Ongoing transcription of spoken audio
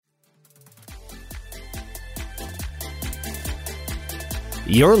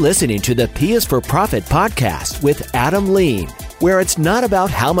You're listening to the P is for Profit podcast with Adam Lean, where it's not about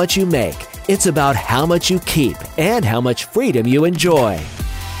how much you make, it's about how much you keep and how much freedom you enjoy.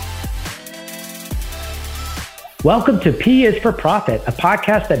 Welcome to P is for Profit, a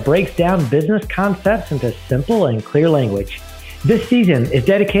podcast that breaks down business concepts into simple and clear language. This season is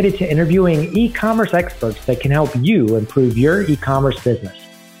dedicated to interviewing e-commerce experts that can help you improve your e-commerce business.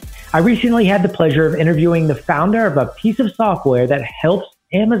 I recently had the pleasure of interviewing the founder of a piece of software that helps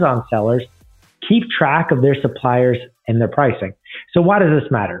Amazon sellers keep track of their suppliers and their pricing. So why does this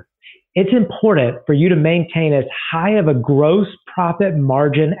matter? It's important for you to maintain as high of a gross profit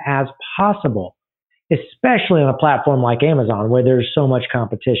margin as possible, especially on a platform like Amazon where there's so much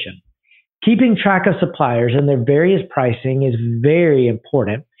competition. Keeping track of suppliers and their various pricing is very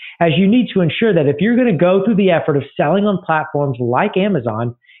important, as you need to ensure that if you're going to go through the effort of selling on platforms like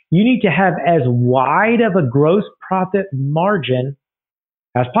Amazon, you need to have as wide of a gross profit margin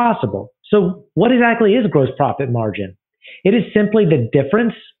as possible. So what exactly is gross profit margin? It is simply the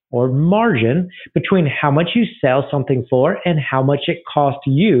difference or margin between how much you sell something for and how much it costs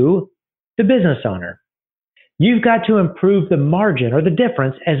you, the business owner. You've got to improve the margin or the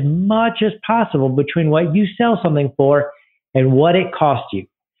difference as much as possible between what you sell something for and what it costs you.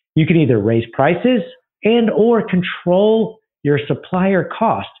 You can either raise prices and or control your supplier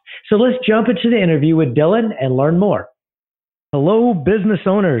cost. So let's jump into the interview with Dylan and learn more. Hello, business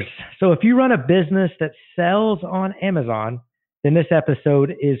owners. So if you run a business that sells on Amazon, then this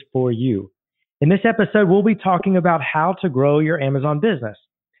episode is for you. In this episode, we'll be talking about how to grow your Amazon business.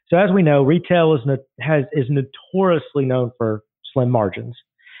 So as we know, retail is notoriously known for slim margins.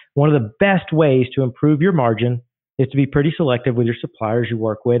 One of the best ways to improve your margin is to be pretty selective with your suppliers you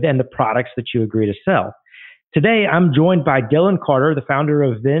work with and the products that you agree to sell. Today, I'm joined by Dylan Carter, the founder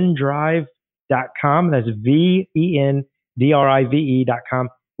of Vendrive.com. That's VENDRIVE.com,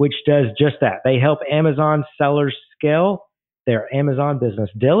 which does just that. They help Amazon sellers scale their Amazon business.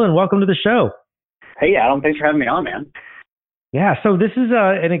 Dylan, welcome to the show. Hey, Adam. Thanks for having me on, man. Yeah, so this is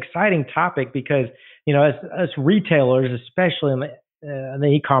an exciting topic because, you know, as retailers, especially in the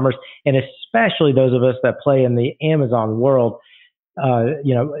e-commerce, and especially those of us that play in the Amazon world,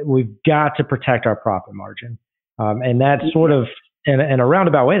 we've got to protect our profit margin. And that's sort of, in a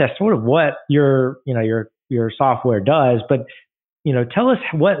roundabout way, that's sort of what your software does. But, you know, tell us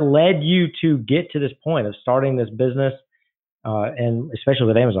what led you to get to this point of starting this business, and especially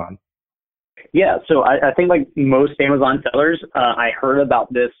with Amazon. Yeah, so I think like most Amazon sellers, I heard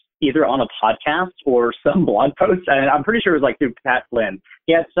about this either on a podcast or some blog post, and I'm pretty sure it was like through Pat Flynn.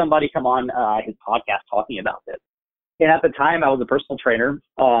 He had somebody come on his podcast talking about this. And at the time, I was a personal trainer,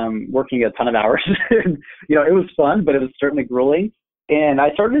 working a ton of hours. You know, it was fun, but it was certainly grueling. And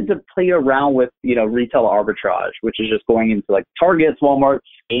I started to play around with, retail arbitrage, which is just going into like Target, Walmart,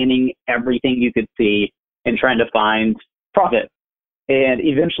 scanning everything you could see and trying to find profit. And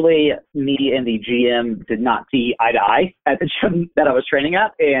eventually, me and the GM did not see eye to eye at the gym that I was training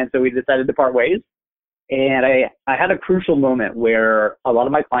at. And so we decided to part ways. And I had a crucial moment where a lot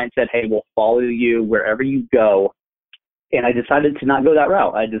of my clients said, hey, we'll follow you wherever you go. And I decided to not go that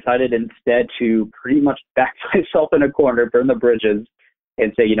route. I decided instead to pretty much back myself in a corner, burn the bridges,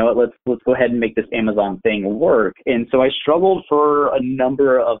 and say, you know what, let's go ahead and make this Amazon thing work. And so I struggled for a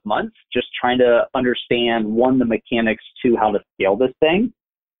number of months just trying to understand, one, the mechanics, two, how to scale this thing.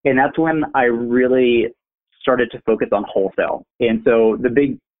 And that's when I really started to focus on wholesale. And so the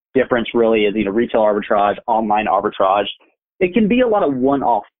big difference really is, retail arbitrage, online arbitrage. It can be a lot of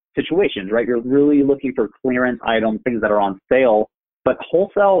one-off situations, right? You're really looking for clearance items, things that are on sale, but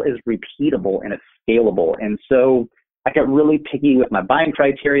wholesale is repeatable and it's scalable. And so I got really picky with my buying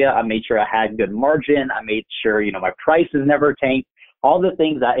criteria. I made sure I had good margin. I made sure, my price is never tanked. All the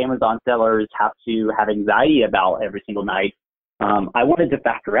things that Amazon sellers have to have anxiety about every single night, I wanted to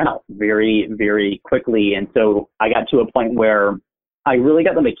factor out very, very quickly. And so I got to a point where I really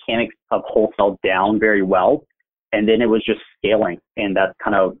got the mechanics of wholesale down very well. And then it was just scaling. And that's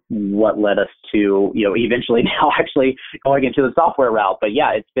kind of what led us to, eventually now actually going into the software route. But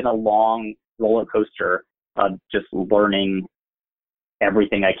yeah, it's been a long roller coaster of just learning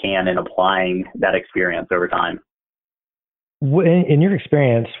everything I can and applying that experience over time. In your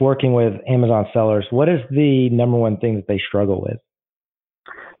experience working with Amazon sellers, what is the number one thing that they struggle with?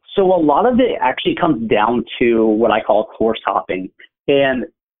 So a lot of it actually comes down to what I call course hopping. And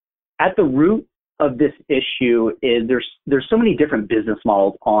at the root of this issue is there's so many different business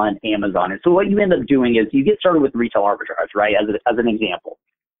models on Amazon. And so what you end up doing is you get started with retail arbitrage, right? As an example,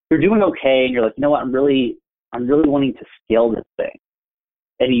 you're doing okay and you're like, you know what, I'm really wanting to scale this thing.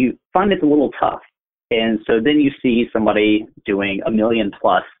 And you find it's a little tough. And so then you see somebody doing $1 million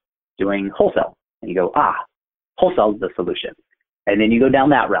plus doing wholesale, and you go, wholesale is the solution. And then you go down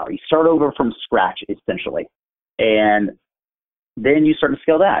that route. You start over from scratch, essentially. And then you start to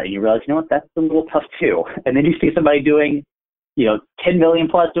scale that, and you realize, you know what, that's a little tough too. And then you see somebody doing, 10 million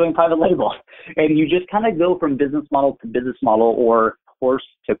plus doing private label. And you just kind of go from business model to business model or course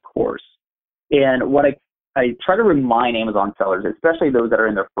to course. And what I try to remind Amazon sellers, especially those that are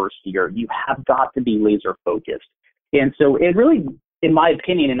in their first year, you have got to be laser focused. And so it really, in my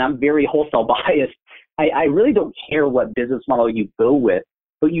opinion, and I'm very wholesale biased, I really don't care what business model you go with,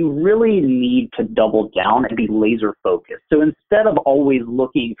 but you really need to double down and be laser focused. So instead of always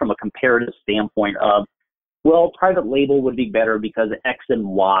looking from a comparative standpoint of, well, private label would be better because X and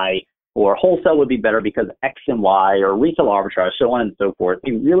Y, or wholesale would be better because X and Y, or retail arbitrage, so on and so forth,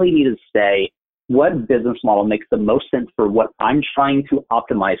 you really need to say, what business model makes the most sense for what I'm trying to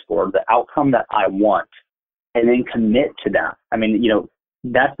optimize for, the outcome that I want, and then commit to that. I mean,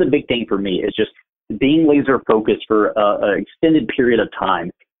 that's the big thing for me, is just being laser focused for an extended period of time.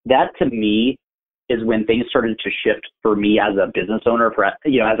 That to me is when things started to shift for me as a business owner,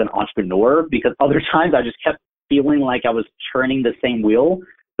 as an entrepreneur, because other times I just kept feeling like I was turning the same wheel,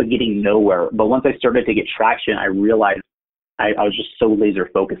 but getting nowhere. But once I started to get traction, I realized I was just so laser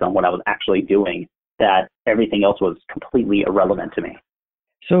focused on what I was actually doing that everything else was completely irrelevant to me.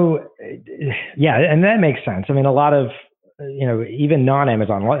 So, yeah, and that makes sense. I mean, a lot of, even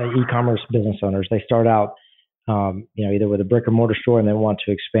non-Amazon e-commerce business owners, they start out, either with a brick or mortar store and they want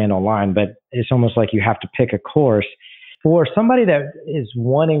to expand online, but it's almost like you have to pick a course. For somebody that is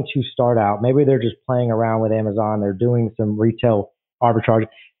wanting to start out, maybe they're just playing around with Amazon, they're doing some retail arbitrage.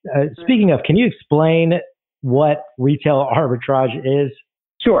 Speaking of, can you explain what retail arbitrage is?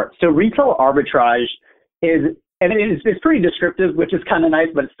 Sure. So retail arbitrage is, and it's pretty descriptive, which is kind of nice,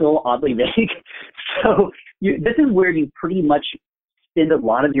 but it's still oddly vague. So this is where you pretty much spend a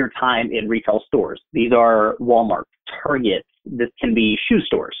lot of your time in retail stores. These are Walmart, Target. This can be shoe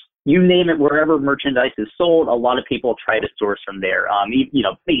stores. You name it, wherever merchandise is sold, a lot of people try to source from there.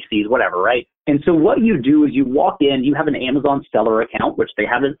 Macy's, whatever, right? And so what you do is you walk in, you have an Amazon seller account, which they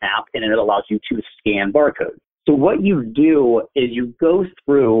have an app, and it allows you to scan barcodes. So what you do is you go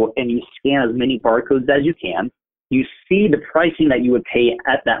through and you scan as many barcodes as you can. You see the pricing that you would pay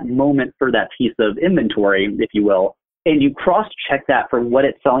at that moment for that piece of inventory, if you will, and you cross-check that for what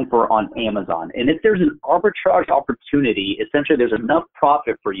it's selling for on Amazon. And if there's an arbitrage opportunity, essentially there's enough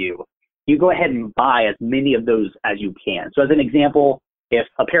profit for you, you go ahead and buy as many of those as you can. So as an example, if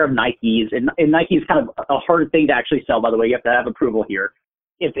a pair of Nikes, and Nike is kind of a hard thing to actually sell, by the way, you have to have approval here.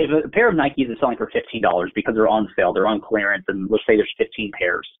 If a pair of Nikes is selling for $15 because they're on sale, they're on clearance, and let's say there's 15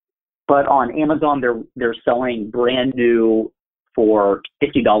 pairs. But on Amazon, they're selling brand new for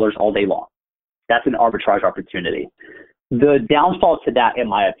 $50 all day long. That's an arbitrage opportunity. The downfall to that, in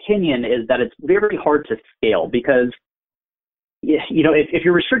my opinion, is that it's very hard to scale because, if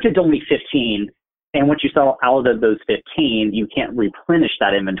you're restricted to only 15, and once you sell out of those 15, you can't replenish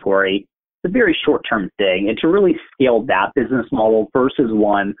that inventory. It's a very short-term thing. And to really scale that business model versus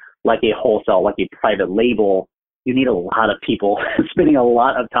one like a wholesale, like a private label, you need a lot of people spending a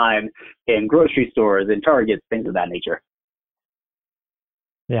lot of time in grocery stores and Targets, things of that nature.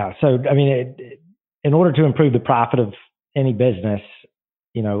 Yeah. So, I mean, in order to improve the profit of any business,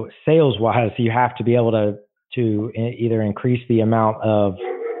 sales-wise, you have to be able to either increase the amount of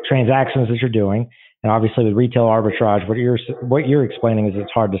transactions that you're doing, and obviously with retail arbitrage, what you're explaining is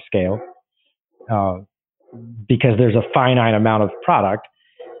it's hard to scale because there's a finite amount of product.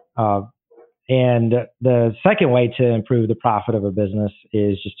 And the second way to improve the profit of a business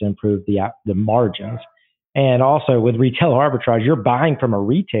is just to improve the margins. And also with retail arbitrage, you're buying from a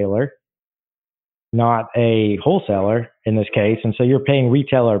retailer, not a wholesaler in this case. And so you're paying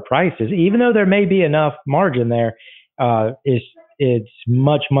retailer prices, even though there may be enough margin there. It's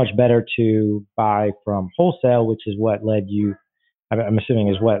much, much better to buy from wholesale, which is what led you, I'm assuming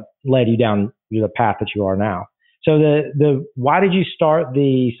is what led you down the path that you are now. So why did you start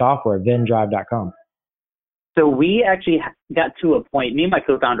the software, VenDrive.com? So we actually got to a point, me and my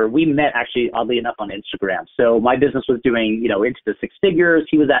co-founder, we met actually oddly enough on Instagram. So my business was doing, into the six figures.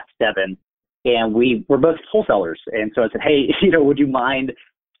 He was at 7, and we were both wholesalers. And so I said, hey, would you mind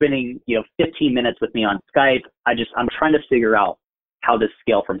spending, 15 minutes with me on Skype? I'm trying to figure out how to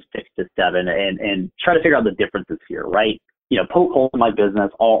scale from 6 to 7 and try to figure out the differences here, right? Poke holes in my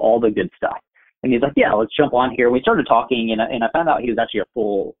business, all the good stuff. And he's like, yeah, let's jump on here. We started talking, and I found out he was actually a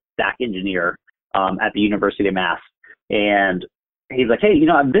full stack engineer at the University of Mass. And he's like, hey,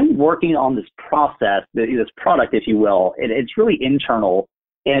 I've been working on this process, this product, if you will, and it's really internal.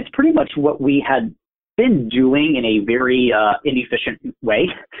 And it's pretty much what we had been doing in a very inefficient way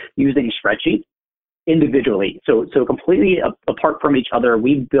using spreadsheets individually. So completely apart from each other,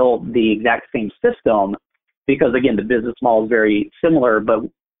 we built the exact same system because, again, the business model is very similar, but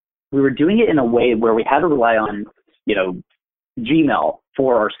we were doing it in a way where we had to rely on, Gmail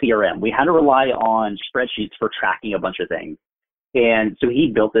for our CRM. We had to rely on spreadsheets for tracking a bunch of things. And so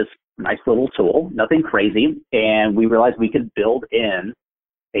he built this nice little tool, nothing crazy, and we realized we could build in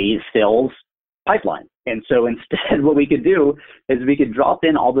a sales pipeline. And so instead, what we could do is we could drop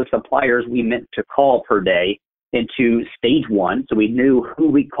in all the suppliers we meant to call per day into stage one. So we knew who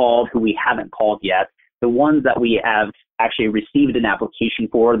we called, who we haven't called yet, the ones that we have actually received an application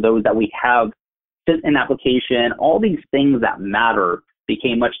for, those that we have sent an application, all these things that matter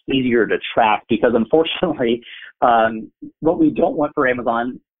became much easier to track because unfortunately, what we don't want for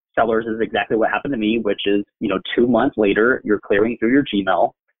Amazon sellers is exactly what happened to me, which is, 2 months later, you're clearing through your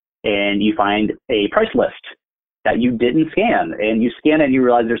Gmail and you find a price list that you didn't scan, and you scan it and you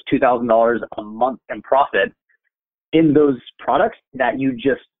realize there's $2,000 a month in profit in those products that you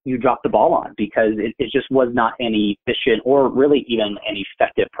dropped the ball on because it just was not an efficient or really even an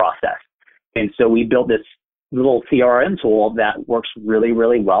effective process. And so we built this little CRM tool that works really,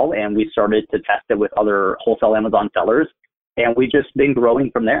 really well, and we started to test it with other wholesale Amazon sellers, and we've just been growing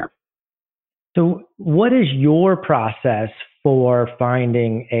from there. So what is your process for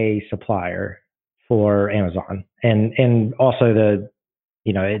finding a supplier for Amazon? And also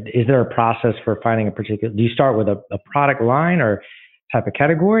is there a process for finding a particular, do you start with a product line or type of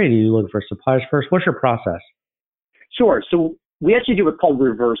category? Do you look for suppliers first? What's your process? Sure. So we actually do what's called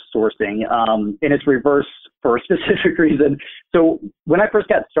reverse sourcing, and it's reverse for a specific reason. So when I first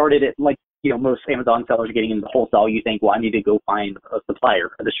got started, most Amazon sellers getting into wholesale, you think, well, I need to go find a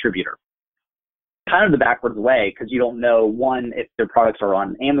supplier, a distributor. Kind of the backwards way, because you don't know, one, if their products are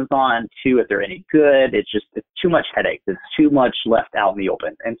on Amazon, two, if they're any good. It's too much headache. It's too much left out in the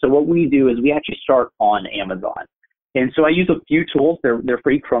open. And so what we do is we actually start on Amazon. And so I use a few tools. They're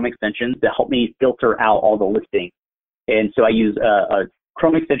free Chrome extensions to help me filter out all the listings. And so I use a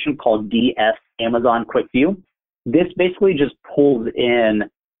Chrome extension called DS Amazon Quick View. This basically just pulls in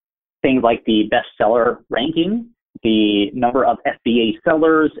things like the bestseller ranking, the number of FBA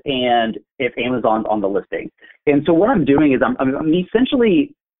sellers, and if Amazon's on the listing. And so what I'm doing is I'm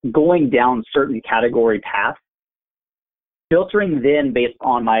essentially going down certain category paths, filtering then based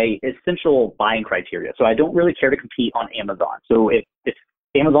on my essential buying criteria. So I don't really care to compete on Amazon. So if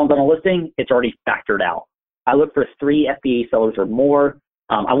Amazon's on a listing, it's already factored out. I look for 3 FBA sellers or more.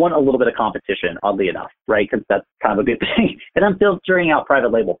 I want a little bit of competition, oddly enough, right? Because that's kind of a good thing. And I'm filtering out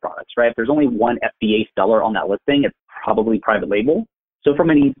private label products, right? If there's only one FBA seller on that listing, it's probably private label. So from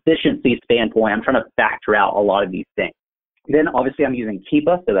an efficiency standpoint, I'm trying to factor out a lot of these things. Then obviously I'm using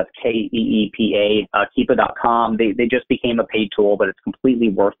Keepa, so that's Keepa, Keepa.com. They just became a paid tool, but it's completely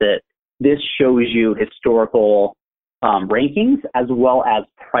worth it. This shows you historical rankings as well as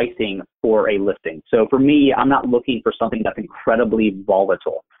pricing for a listing. So for me, I'm not looking for something that's incredibly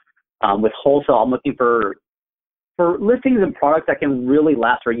volatile. With wholesale, I'm looking for listings and products that can really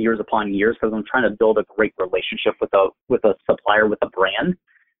last for years upon years because I'm trying to build a great relationship with a supplier, with a brand.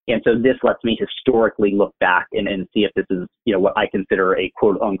 And so this lets me historically look back and see if this is, what I consider a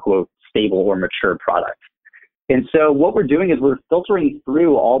quote unquote stable or mature product. And so what we're doing is we're filtering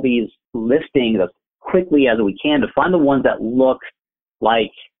through all these listings as quickly as we can to find the ones that look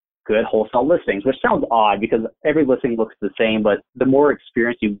like good wholesale listings, which sounds odd because every listing looks the same, but the more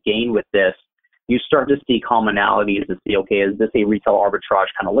experience you gain with this, you start to see commonalities to see, okay, is this a retail arbitrage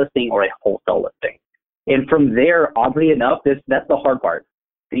kind of listing or a wholesale listing? And from there, oddly enough, that's the hard part.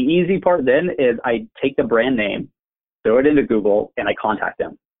 The easy part then is I take the brand name, throw it into Google, and I contact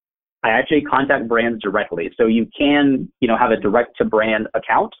them. I actually contact brands directly. So you can, have a direct to brand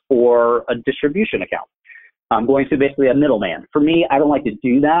account or a distribution account. I'm going to basically a middleman. For me, I don't like to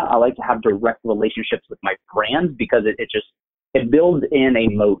do that. I like to have direct relationships with my brands because it builds in a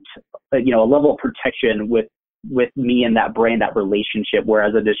moat, a level of protection with me and that brand, that relationship.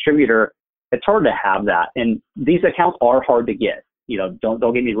 Whereas a distributor, it's hard to have that. And these accounts are hard to get.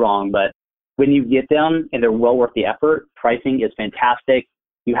 Don't get me wrong, but when you get them and they're well worth the effort, pricing is fantastic.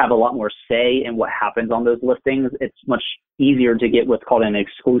 You have a lot more say in what happens on those listings. It's much easier to get what's called an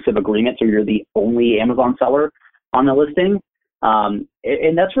exclusive agreement, so you're the only Amazon seller on the listing.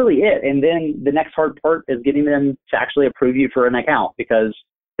 And that's really it. And then the next hard part is getting them to actually approve you for an account because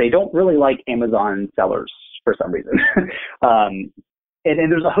they don't really like Amazon sellers for some reason. And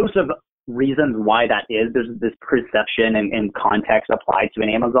there's a host of reasons why that is. There's this perception and context applied to an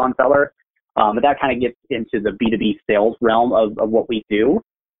Amazon seller. But that kind of gets into the B2B sales realm of what we do.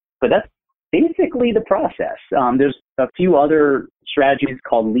 But basically the process. There's a few other strategies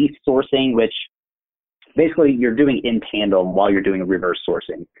called lead sourcing, which basically you're doing in tandem while you're doing reverse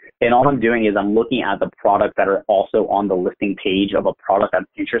sourcing. And all I'm doing is I'm looking at the products that are also on the listing page of a product I'm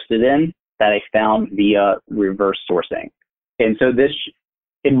interested in that I found via reverse sourcing. And so this,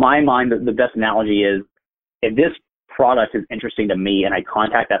 in my mind, the best analogy is if this product is interesting to me and I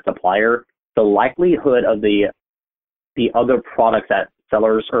contact that supplier, the likelihood of the other products that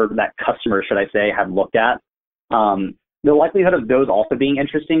sellers or that customers, should I say, have looked at, the likelihood of those also being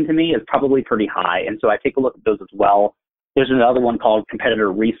interesting to me is probably pretty high. And so I take a look at those as well. There's another one called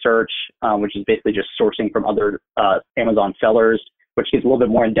competitor research, which is basically just sourcing from other Amazon sellers, which gets a little bit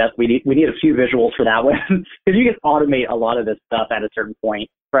more in depth. We need a few visuals for that one because you can automate a lot of this stuff at a certain point,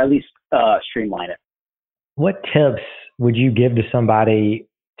 or at least streamline it. What tips would you give to somebody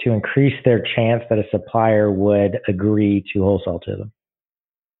to increase their chance that a supplier would agree to wholesale to them?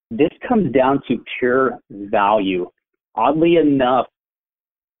 This comes down to pure value. Oddly enough,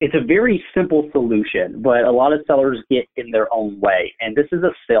 it's a very simple solution, but a lot of sellers get in their own way, and this is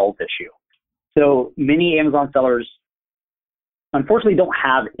a sales issue. So many Amazon sellers, unfortunately, don't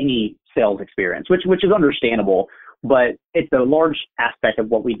have any sales experience, which is understandable, but it's a large aspect of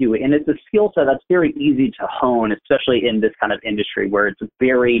what we do, and it's a skill set that's very easy to hone, especially in this kind of industry where it's a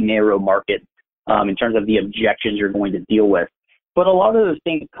very narrow market in terms of the objections you're going to deal with. But a lot of those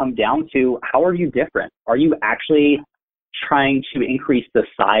things come down to, how are you different? Are you actually trying to increase the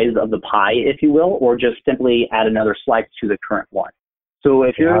size of the pie, if you will, or just simply add another slice to the current one? So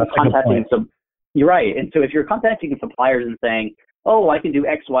if you're contacting you're right. And so if you're contacting suppliers and saying, oh, I can do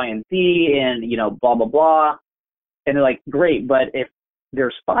X, Y, and Z and, blah, blah, blah. And they're like, great. But if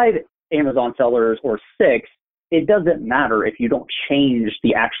there's 5 Amazon sellers or 6, it doesn't matter if you don't change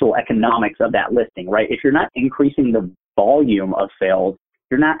the actual economics of that listing, right? If you're not increasing the volume of sales,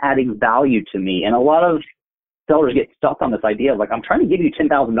 you're not adding value to me. And a lot of sellers get stuck on this idea of like, I'm trying to give you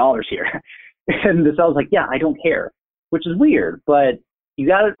 $10,000 here. And the seller's like, yeah, I don't care, which is weird. But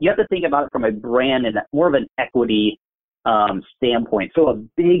you have to think about it from a brand and more of an equity standpoint. So a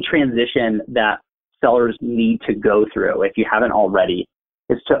big transition that sellers need to go through, if you haven't already,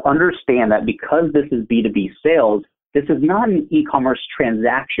 is to understand that because this is B2B sales, this is not an e-commerce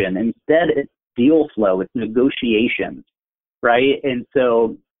transaction. Instead, it's deal flow, it's negotiations, right? And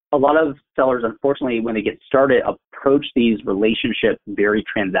so a lot of sellers, unfortunately, when they get started, approach these relationships very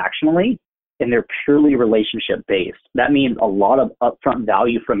transactionally, and they're purely relationship-based. That means a lot of upfront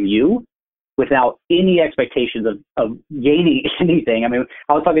value from you without any expectations of gaining anything. I mean,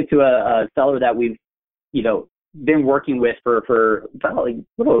 I was talking to a seller that we've, been working with for about a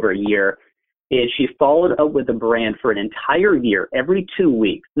little over a year, and she followed up with the brand for an entire year, every 2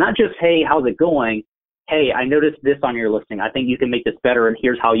 weeks. Not just, hey, how's it going? Hey, I noticed this on your listing. I think you can make this better, and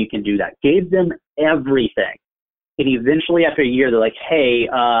here's how you can do that. Gave them everything. And eventually, after a year, they're like, hey,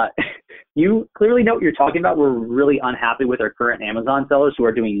 you clearly know what you're talking about. We're really unhappy with our current Amazon sellers who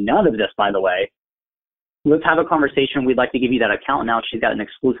are doing none of this, by the way. Let's have a conversation. We'd like to give you that account now. She's got an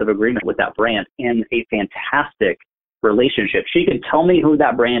exclusive agreement with that brand and a fantastic relationship. She could tell me who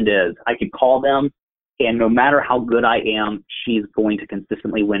that brand is. I could call them, and no matter how good I am, she's going to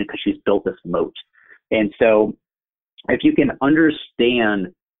consistently win because she's built this moat. And so if you can understand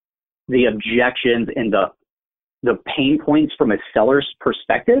the objections and the pain points from a seller's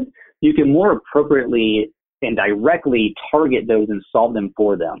perspective, you can more appropriately and directly target those and solve them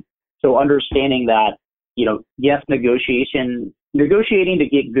for them. So understanding that, yes, negotiating to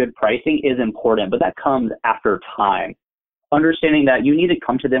get good pricing is important, but that comes after time. Understanding that you need to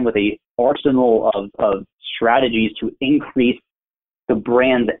come to them with a arsenal of strategies to increase the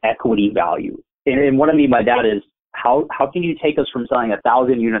brand's equity value. And what I mean by that is, how can you take us from selling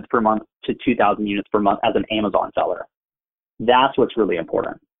 1,000 units per month to 2,000 units per month as an Amazon seller? That's what's really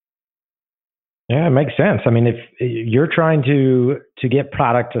important. Yeah, it makes sense. I mean, if you're trying to get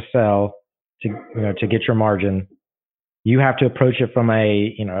product to sell, to get your margin, you have to approach it from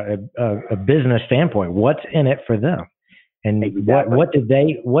a business standpoint. What's in it for them, and exactly. what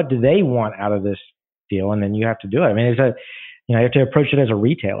do they want out of this deal? And then you have to do it. I mean, you have to approach it as a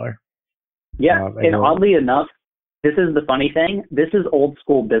retailer. Yeah, and oddly enough, this is the funny thing. This is old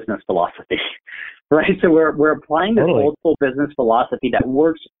school business philosophy, right? So we're applying this old school business philosophy that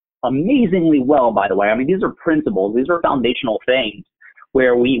works amazingly well, by the way. I mean, these are principles. These are foundational things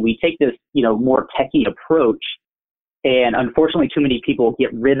where we take this, more techie approach. And unfortunately, too many people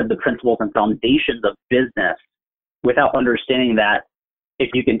get rid of the principles and foundations of business without understanding that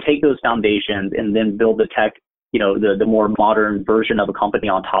if you can take those foundations and then build the tech, the more modern version of a company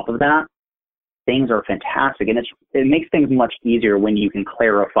on top of that, things are fantastic, and it makes things much easier when you can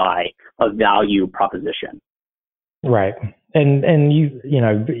clarify a value proposition. Right. And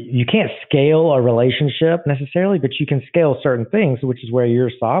you can't scale a relationship necessarily, but you can scale certain things, which is where your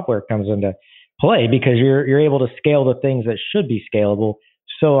software comes into play, because you're able to scale the things that should be scalable.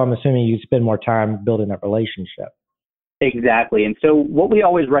 So I'm assuming you spend more time building that relationship. Exactly. And so what we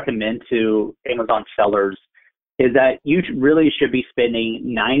always recommend to Amazon sellers is that you really should be spending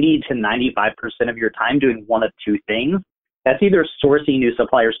 90 to 95% of your time doing one of two things. That's either sourcing new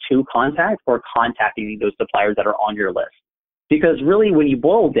suppliers to contact or contacting those suppliers that are on your list. Because really, when you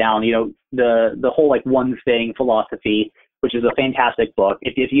boil down, the whole like one thing philosophy, which is a fantastic book,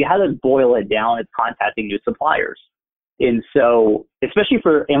 if you had to boil it down, it's contacting new suppliers. And so, especially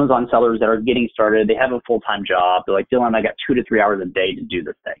for Amazon sellers that are getting started, they have a full-time job. They're like, Dylan, I got 2 to 3 hours a day to do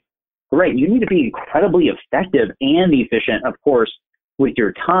this thing. Great. You need to be incredibly effective and efficient, of course, with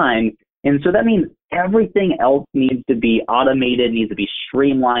your time. And so that means everything else needs to be automated, needs to be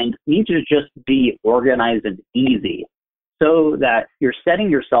streamlined, needs to just be organized and easy, so that you're setting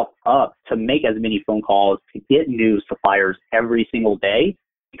yourself up to make as many phone calls, to get new suppliers every single day,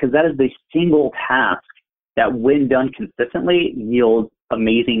 because that is the single task that, when done consistently, yields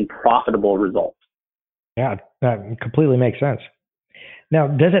amazing, profitable results. Yeah, that completely makes sense. Now,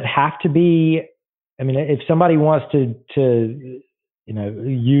 does it have to be, if somebody wants to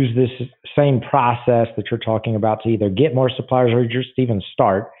use this same process that you're talking about to either get more suppliers or just even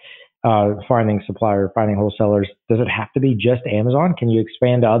start finding wholesalers, does it have to be just Amazon? Can you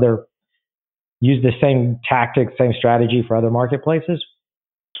expand to use the same tactics, same strategy for other marketplaces?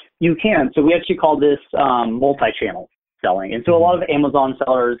 You can. So we actually call this multi-channel selling. And so a lot of Amazon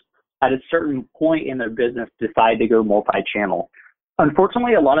sellers at a certain point in their business decide to go multi-channel.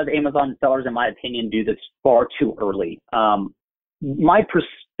 Unfortunately, a lot of Amazon sellers, in my opinion, do this far too early. My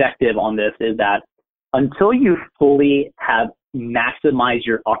perspective on this is that until you fully have maximized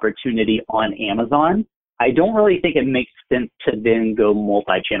your opportunity on Amazon, I don't really think it makes sense to then go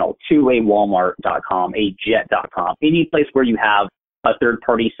multi-channel to a Walmart.com, a Jet.com, any place where you have a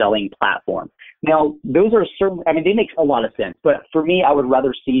third-party selling platform. Now, those are they make a lot of sense. But for me, I would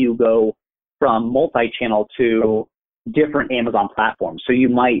rather see you go from multi-channel to different Amazon platforms. So you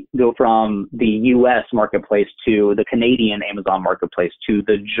might go from the U.S. marketplace to the Canadian Amazon marketplace to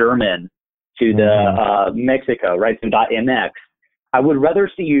the German to the Mexico, right? So .mx. I would rather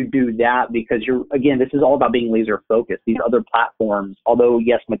see you do that, because this is all about being laser focused. These other platforms, although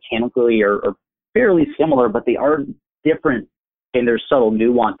yes, mechanically are fairly similar, but they are different in their subtle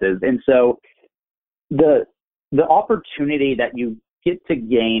nuances. And so the opportunity that you get to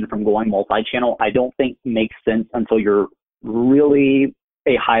gain from going multi-channel, I don't think makes sense until you're really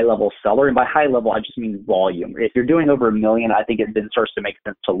a high-level seller. And by high level, I just mean volume. If you're doing over $1 million, I think it then starts to make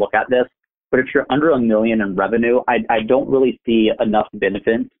sense to look at this. But if you're under $1 million in revenue, I don't really see enough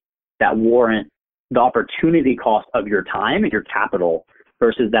benefits that warrant the opportunity cost of your time and your capital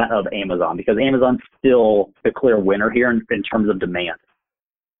versus that of Amazon, because Amazon's still the clear winner here in terms of demand.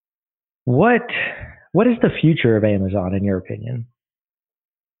 What is the future of Amazon, in your opinion?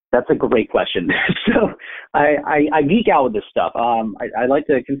 That's a great question. So I geek out with this stuff. I like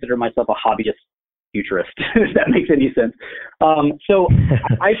to consider myself a hobbyist futurist, if that makes any sense. So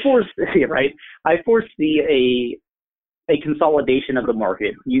I foresee a consolidation of the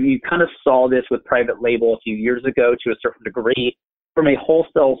market. You kind of saw this with private label a few years ago to a certain degree. From a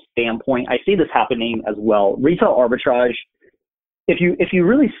wholesale standpoint, I see this happening as well. Retail arbitrage, if you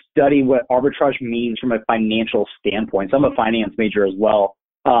really study what arbitrage means from a financial standpoint, so I'm a finance major as well,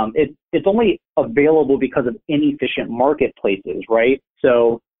 it's only available because of inefficient marketplaces, right?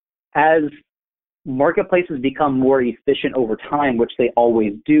 So as marketplaces become more efficient over time, which they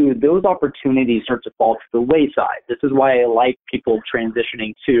always do, those opportunities start to fall to the wayside. This is why I like people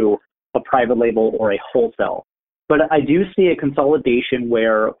transitioning to a private label or a wholesale. But I do see a consolidation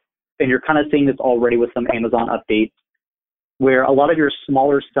where, and you're kind of seeing this already with some Amazon updates, where a lot of your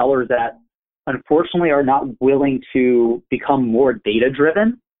smaller sellers that unfortunately are not willing to become more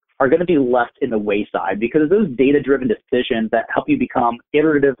data-driven are going to be left in the wayside, because those data-driven decisions that help you become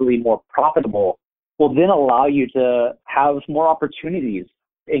iteratively more profitable will then allow you to have more opportunities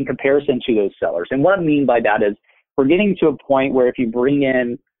in comparison to those sellers. And what I mean by that is we're getting to a point where if you bring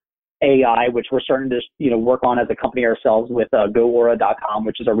in AI, which we're starting to work on as a company ourselves with GoAura.com,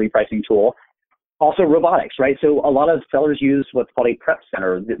 which is a repricing tool. Also robotics, right? So a lot of sellers use what's called a prep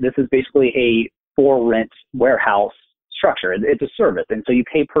center. This is basically a for-rent warehouse structure. It's a service. And so you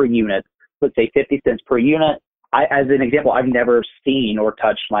pay per unit, let's say 50 cents per unit. As an example, I've never seen or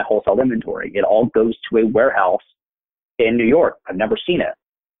touched my wholesale inventory. It all goes to a warehouse in New York. I've never seen it.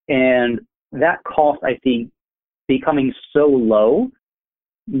 And that cost, I see becoming so low,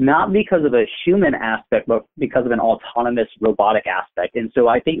 not because of a human aspect, but because of an autonomous robotic aspect. And so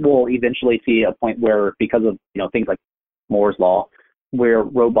I think we'll eventually see a point where, because of, things like Moore's Law, where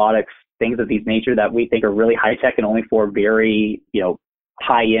robotics, things of these nature that we think are really high tech and only for very,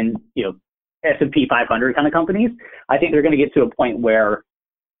 high end, S&P 500 kind of companies, I think they're going to get to a point where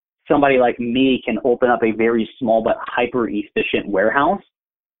somebody like me can open up a very small but hyper efficient warehouse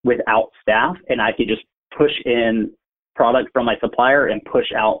without staff, and I could just push in product from my supplier and push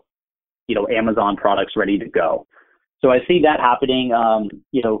out, Amazon products ready to go. So I see that happening.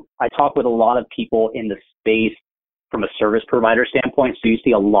 I talk with a lot of people in the space from a service provider standpoint. So you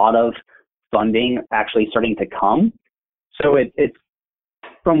see a lot of funding actually starting to come. So it's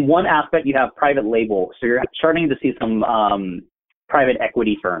from one aspect, you have private label. So you're starting to see some private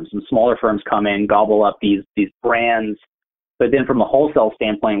equity firms, some smaller firms come in, gobble up these brands. But then from a wholesale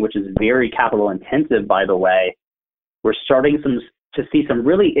standpoint, which is very capital intensive, by the way, we're starting to see some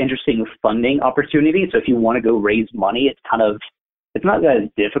really interesting funding opportunities. So if you want to go raise money, it's not that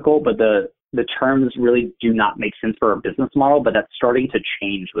it's difficult, but the terms really do not make sense for our business model, but that's starting to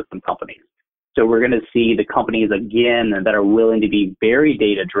change with some companies. So we're going to see the companies again that are willing to be very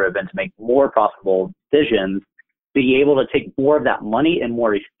data driven to make more profitable decisions, be able to take more of that money and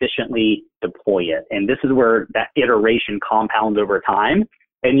more efficiently deploy it. And this is where that iteration compounds over time.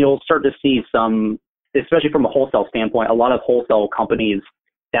 And you'll start to see some, especially from a wholesale standpoint, a lot of wholesale companies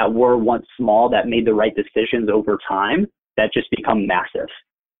that were once small that made the right decisions over time that just become massive.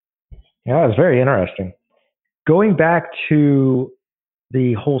 Yeah, it's very interesting. Going back to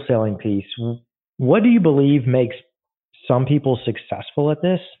the wholesaling piece, what do you believe makes some people successful at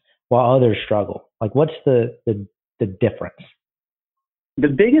this while others struggle? Like, what's the difference? The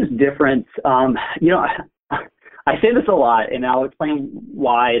biggest difference, I say this a lot, and I'll explain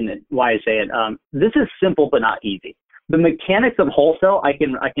why I say it. This is simple but not easy. The mechanics of wholesale, I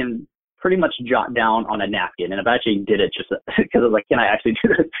can pretty much jot down on a napkin, and I've actually did it just because I was like, can I actually do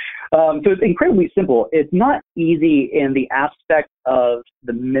this? So it's incredibly simple. It's not easy in the aspect of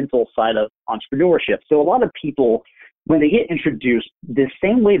the mental side of entrepreneurship. So a lot of people, when they get introduced the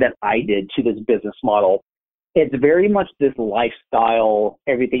same way that I did to this business model, it's very much this lifestyle.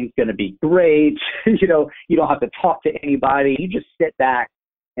 Everything's going to be great. You don't have to talk to anybody. You just sit back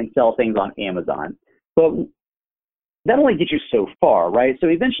and sell things on Amazon. But that only gets you so far, right? So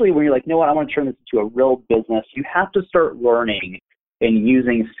eventually when you're like, you know what, I want to turn this into a real business, you have to start learning and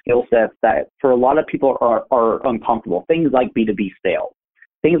using skill sets that for a lot of people are uncomfortable. Things like B2B sales,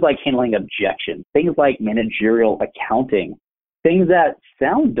 things like handling objections, things like managerial accounting, things that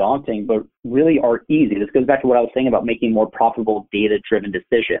sound daunting but really are easy. This goes back to what I was saying about making more profitable data-driven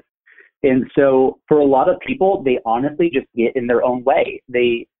decisions. And so for a lot of people, they honestly just get in their own way.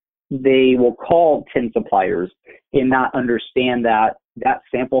 They will call 10 suppliers and not understand that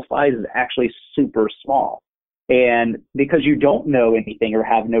sample size is actually super small. And because you don't know anything or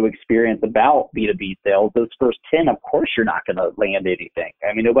have no experience about B2B sales, those first 10, of course, you're not going to land anything.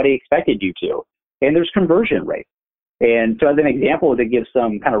 I mean, nobody expected you to. And there's conversion rates. And so as an example, to give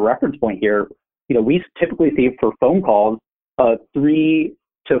some kind of reference point here, we typically see for phone calls a 3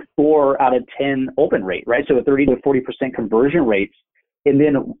 to 4 out of 10 open rate, right? So a 30 to 40% conversion rates. And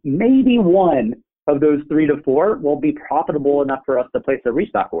then maybe one of those 3 to 4 will be profitable enough for us to place a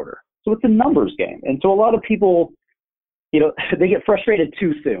restock order. So it's a numbers game. And so a lot of people, they get frustrated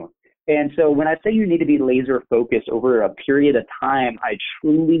too soon. And so when I say you need to be laser focused over a period of time, I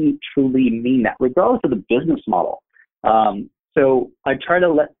truly, truly mean that, regardless of the business model. So I try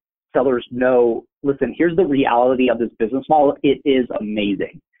to let sellers know, listen, here's the reality of this business model. It is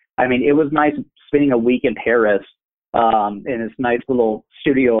amazing. I mean, it was nice spending a week in Paris in this nice little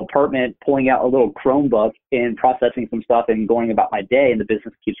studio apartment, pulling out a little Chromebook and processing some stuff and going about my day, and the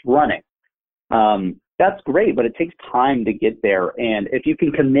business keeps running. That's great, but it takes time to get there. And if you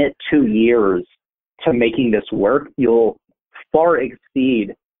can commit 2 years to making this work, you'll far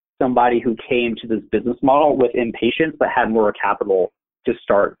exceed somebody who came to this business model with impatience but had more capital to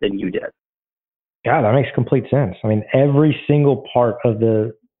start than you did. Yeah, that makes complete sense. I mean, every single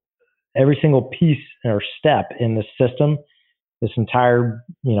piece or step in the system, this entire,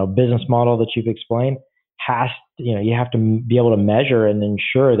 business model that you've explained you have to be able to measure and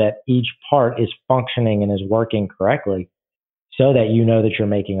ensure that each part is functioning and is working correctly so that that you're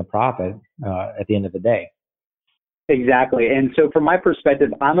making a profit at the end of the day. Exactly. And so from my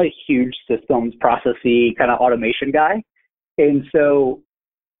perspective, I'm a huge systems processy kind of automation guy. And so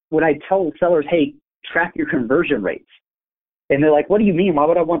when I tell sellers, hey, track your conversion rates, and they're like, what do you mean? Why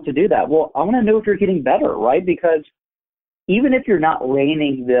would I want to do that? Well, I want to know if you're getting better, right? Because even if you're not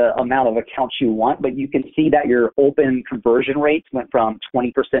landing the amount of accounts you want, but you can see that your open conversion rates went from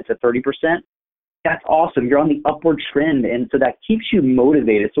 20% to 30%, that's awesome. You're on the upward trend. And so that keeps you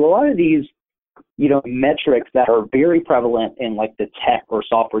motivated. So a lot of these, metrics that are very prevalent in like the tech or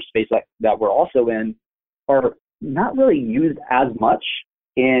software space that we're also in are not really used as much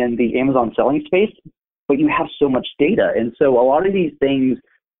in the Amazon selling space, but you have so much data. And so a lot of these things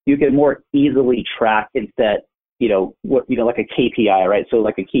you can more easily track and set, like a KPI, right? So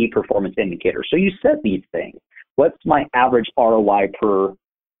like a key performance indicator. So you set these things. What's my average ROI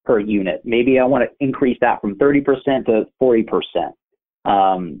per unit? Maybe I want to increase that from 30% to 40%.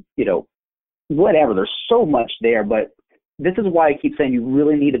 Whatever. There's so much there, but this is why I keep saying you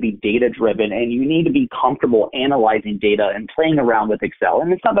really need to be data driven and you need to be comfortable analyzing data and playing around with Excel.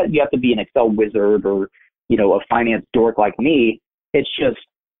 And it's not that you have to be an Excel wizard or, a finance dork like me. It's just,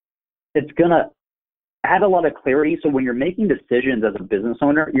 it's going to add a lot of clarity. So when you're making decisions as a business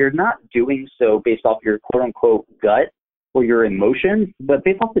owner, you're not doing so based off your quote unquote gut or your emotions, but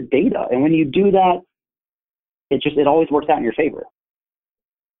based off the data. And when you do that, it always works out in your favor.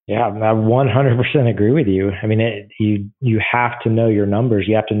 Yeah, I 100% agree with you. I mean, you have to know your numbers.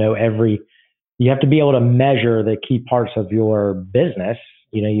 You have to know you have to be able to measure the key parts of your business.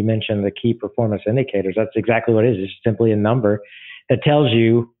 You mentioned the key performance indicators. That's exactly what it is. It's simply a number that tells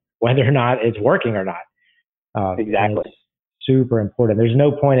you whether or not it's working or not. Exactly. It's super important. There's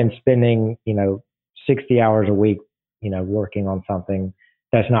no point in spending, 60 hours a week, working on something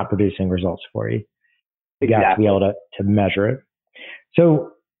that's not producing results for you. You got to be able to measure it.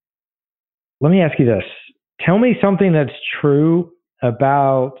 So let me ask you this. Tell me something that's true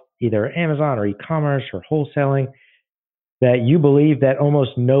about either Amazon or e-commerce or wholesaling that you believe that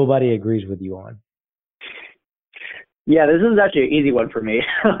almost nobody agrees with you on. Yeah, this is actually an easy one for me.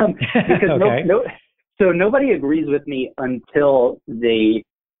 Because okay. So nobody agrees with me until they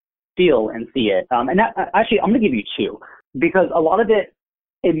feel and see it. Actually, I'm going to give you two, because a lot of it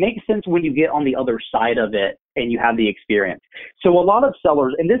makes sense when you get on the other side of it and you have the experience. So a lot of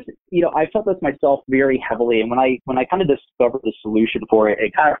sellers, and this, I felt this myself very heavily. And when I kind of discovered the solution for it,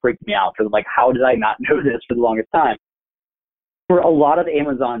 it kind of freaked me out, because I'm like, how did I not know this for the longest time? For a lot of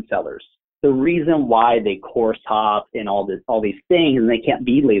Amazon sellers, the reason why they course hop and all these things and they can't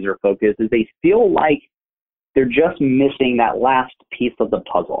be laser focused is they feel like they're just missing that last piece of the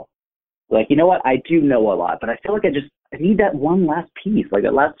puzzle. Like, you know what? I do know a lot, but I feel like I need that one last piece, like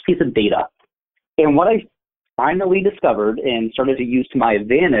that last piece of data. And what I finally discovered and started to use to my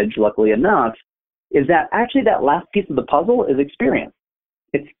advantage, luckily enough, is that actually that last piece of the puzzle is experience.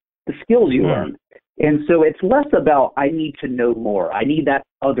 It's the skills you learn. And so it's less about, I need to know more. I need that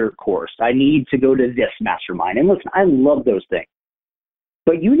other course. I need to go to this mastermind. And listen, I love those things.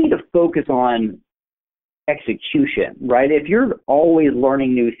 But you need to focus on execution, right? If you're always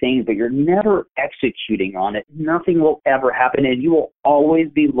learning new things, but you're never executing on it, nothing will ever happen. And you will always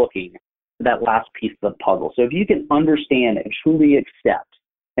be looking for that last piece of the puzzle. So if you can understand and truly accept,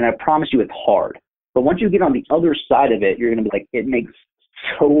 and I promise you it's hard, but once you get on the other side of it, you're going to be like, it makes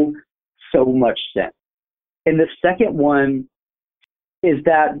so much sense. And the second one is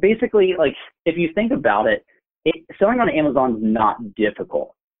that basically, like, if you think about it, selling on Amazon is not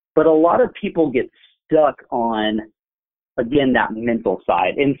difficult, but a lot of people get stuck on, again, that mental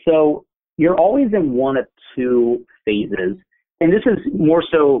side. And so you're always in one of two phases. And this is more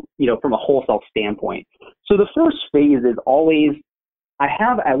so, from a wholesale standpoint. So the first phase is always, I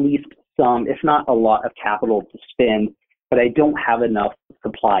have at least some, if not a lot of capital to spend, but I don't have enough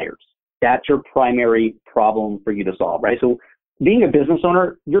suppliers. That's your primary problem for you to solve, right? So being a business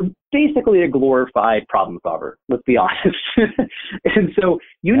owner, you're basically a glorified problem solver, let's be honest. And so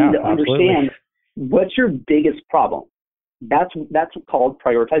you need to understand what's your biggest problem. That's called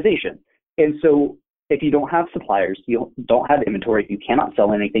prioritization. And so if you don't have suppliers, you don't have inventory, you cannot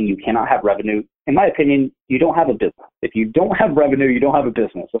sell anything, you cannot have revenue. In my opinion, you don't have a business. If you don't have revenue, you don't have a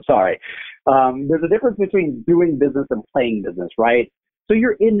business. I'm sorry. There's a difference between doing business and playing business, right? So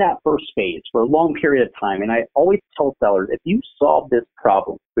you're in that first phase for a long period of time. And I always tell sellers, if you solve this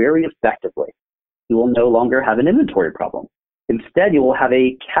problem very effectively, you will no longer have an inventory problem. Instead, you will have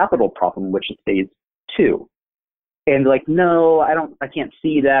a capital problem, which is phase 2. And like, no, I can't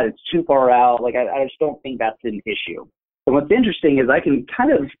see that. It's too far out. Like, I just don't think that's an issue. And what's interesting is I can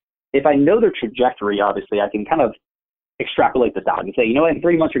kind of, if I know their trajectory, obviously, I can kind of extrapolate this out and say, you know what, in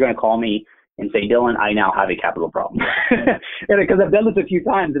 3 months, you're going to call me and say, Dylan, I now have a capital problem. And because I've done this a few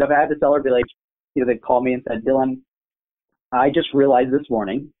times, and I've had the seller be like, they'd call me and said, Dylan, I just realized this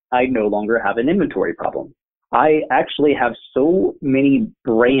morning I no longer have an inventory problem. I actually have so many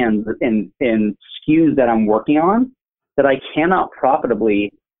brands and SKUs that I'm working on that I cannot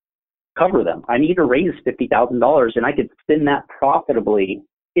profitably cover them. I need to raise $50,000 and I could spend that profitably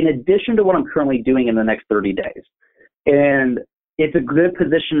in addition to what I'm currently doing in the next 30 days. And it's a good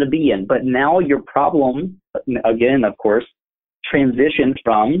position to be in. But now your problem, again, of course, transitions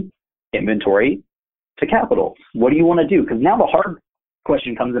from inventory to capital. What do you want to do? Because now the hard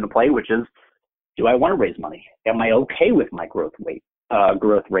question comes into play, which is, do I want to raise money? Am I okay with my growth rate?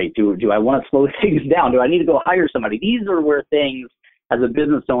 Do I want to slow things down? Do I need to go hire somebody? These are where things, as a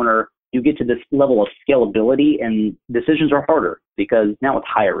business owner, you get to this level of scalability and decisions are harder because now it's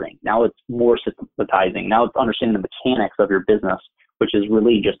hiring. Now it's more systematizing. Now it's understanding the mechanics of your business, which is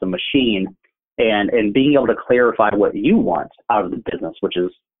really just a machine, and being able to clarify what you want out of the business, which is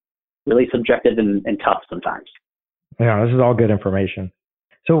really subjective and tough sometimes. Yeah, this is all good information.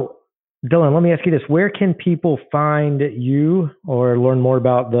 So, Dylan, let me ask you this. Where can people find you or learn more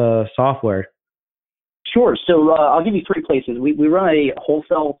about the software? Sure. So I'll give you 3 places. We run a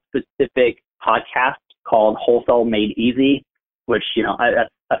wholesale-specific podcast called Wholesale Made Easy, which, I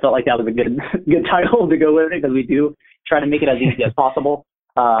felt like that was a good title to go with it because we do try to make it as easy as possible.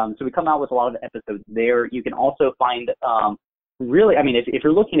 So we come out with a lot of episodes there. You can also find if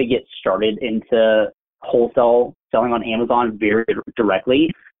you're looking to get started into wholesale selling on Amazon very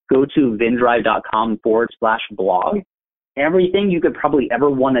directly, go to vendrive.com/blog. Everything you could probably ever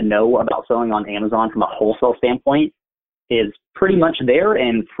want to know about selling on Amazon from a wholesale standpoint is pretty much there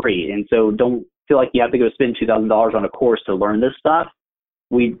and free. And so don't feel like you have to go spend $2,000 on a course to learn this stuff.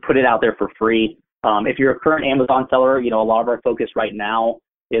 We put it out there for free. If you're a current Amazon seller, a lot of our focus right now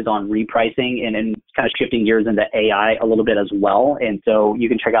is on repricing and kind of shifting gears into AI a little bit as well. And so you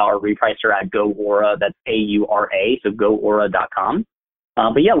can check out our repricer at GoAura. That's AURA, so GoAura.com.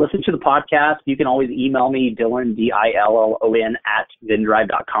 But yeah, listen to the podcast. You can always email me, Dylan, DILLON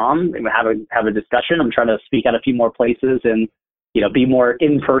 @vendrive.com, and have a discussion. I'm trying to speak at a few more places and, be more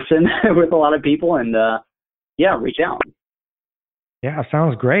in person with a lot of people and, reach out. Yeah,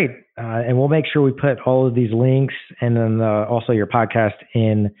 sounds great. And we'll make sure we put all of these links and then also your podcast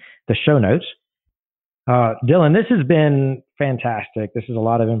in the show notes. Dylan, this has been fantastic. This is a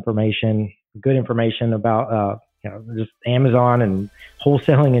lot of information, good information about just Amazon and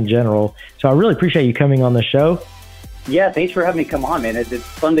wholesaling in general. So I really appreciate you coming on the show. Yeah, thanks for having me come on, man. It's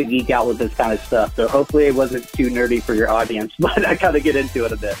fun to geek out with this kind of stuff. So hopefully it wasn't too nerdy for your audience, but I kind of get into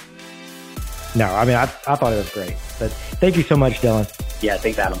it a bit. No, I thought it was great. But thank you so much, Dylan. Yeah,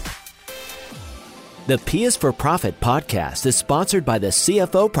 thanks, Adam. The P is for Profit podcast is sponsored by the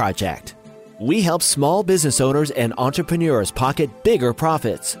CFO Project. We help small business owners and entrepreneurs pocket bigger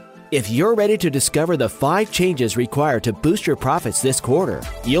profits. If you're ready to discover the 5 changes required to boost your profits this quarter,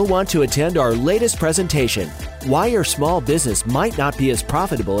 you'll want to attend our latest presentation, Why Your Small Business Might Not Be as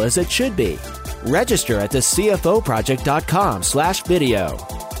Profitable as It Should Be. Register at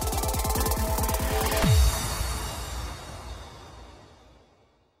thecfoproject.com/video.